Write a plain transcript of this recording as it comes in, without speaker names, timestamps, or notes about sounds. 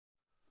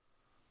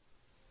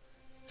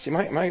See,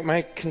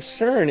 my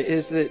concern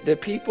is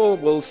that people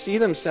will see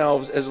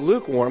themselves as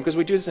lukewarm, because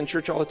we do this in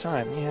church all the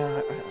time.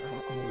 Yeah,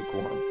 I'm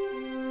lukewarm.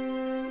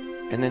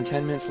 And then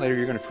 10 minutes later,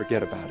 you're going to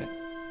forget about it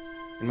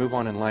and move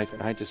on in life.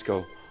 And I just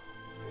go,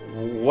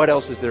 what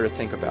else is there to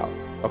think about?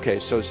 Okay,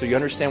 so you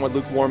understand what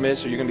lukewarm is,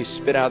 so you're going to be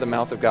spit out of the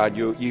mouth of God.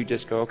 You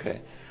just go, okay.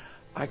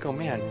 I go,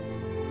 man,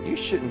 you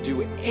shouldn't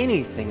do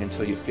anything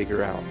until you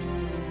figure out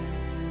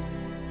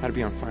how to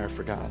be on fire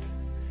for God.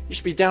 You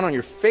should be down on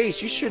your face.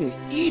 You shouldn't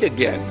eat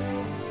again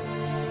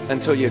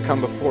until you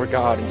come before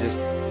God and just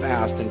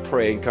fast and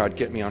pray, God,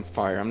 get me on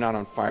fire. I'm not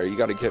on fire. You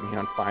got to get me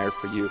on fire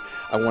for you.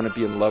 I want to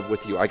be in love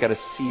with you. I got to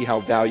see how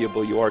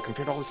valuable you are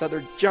compared to all this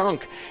other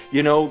junk.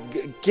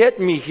 Get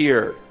me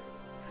here.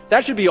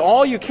 That should be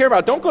all you care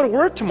about. Don't go to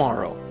work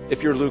tomorrow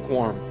if you're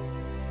lukewarm.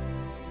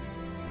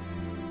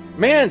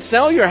 Man,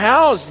 sell your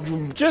house.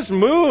 Just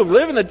move.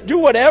 Do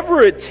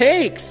whatever it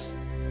takes.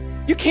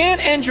 You can't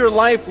end your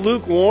life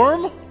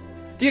lukewarm.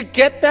 Do you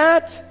get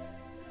that?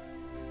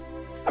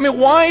 I mean,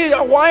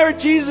 why are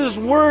Jesus'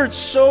 words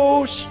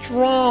so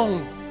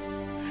strong?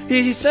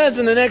 He says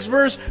in the next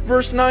verse,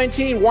 verse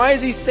 19, why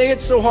does he say it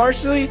so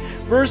harshly?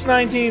 Verse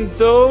 19,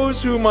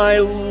 those whom I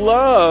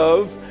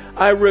love,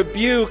 I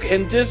rebuke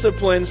and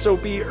discipline, so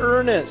be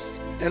earnest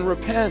and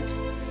repent.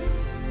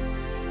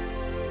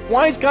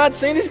 Why is God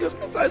saying this? He goes,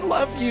 because I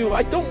love you.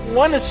 I don't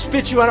want to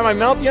spit you out of my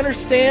mouth. Do you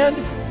understand?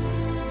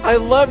 I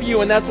love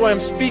you, and that's why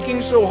I'm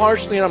speaking so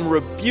harshly and I'm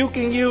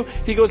rebuking you.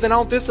 He goes, and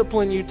I'll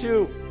discipline you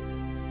too.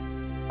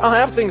 I'll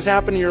have things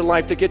happen in your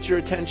life to get your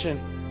attention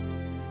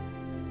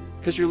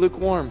because you're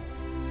lukewarm.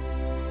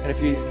 And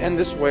if you end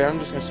this way, I'm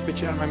just going to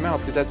spit you out of my mouth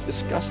because that's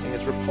disgusting.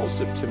 It's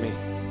repulsive to me.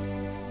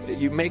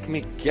 You make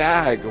me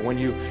gag when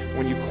you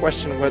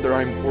question whether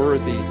I'm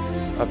worthy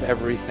of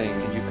everything,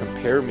 and you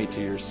compare me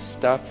to your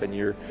stuff and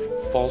your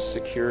false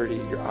security,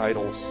 your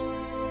idols.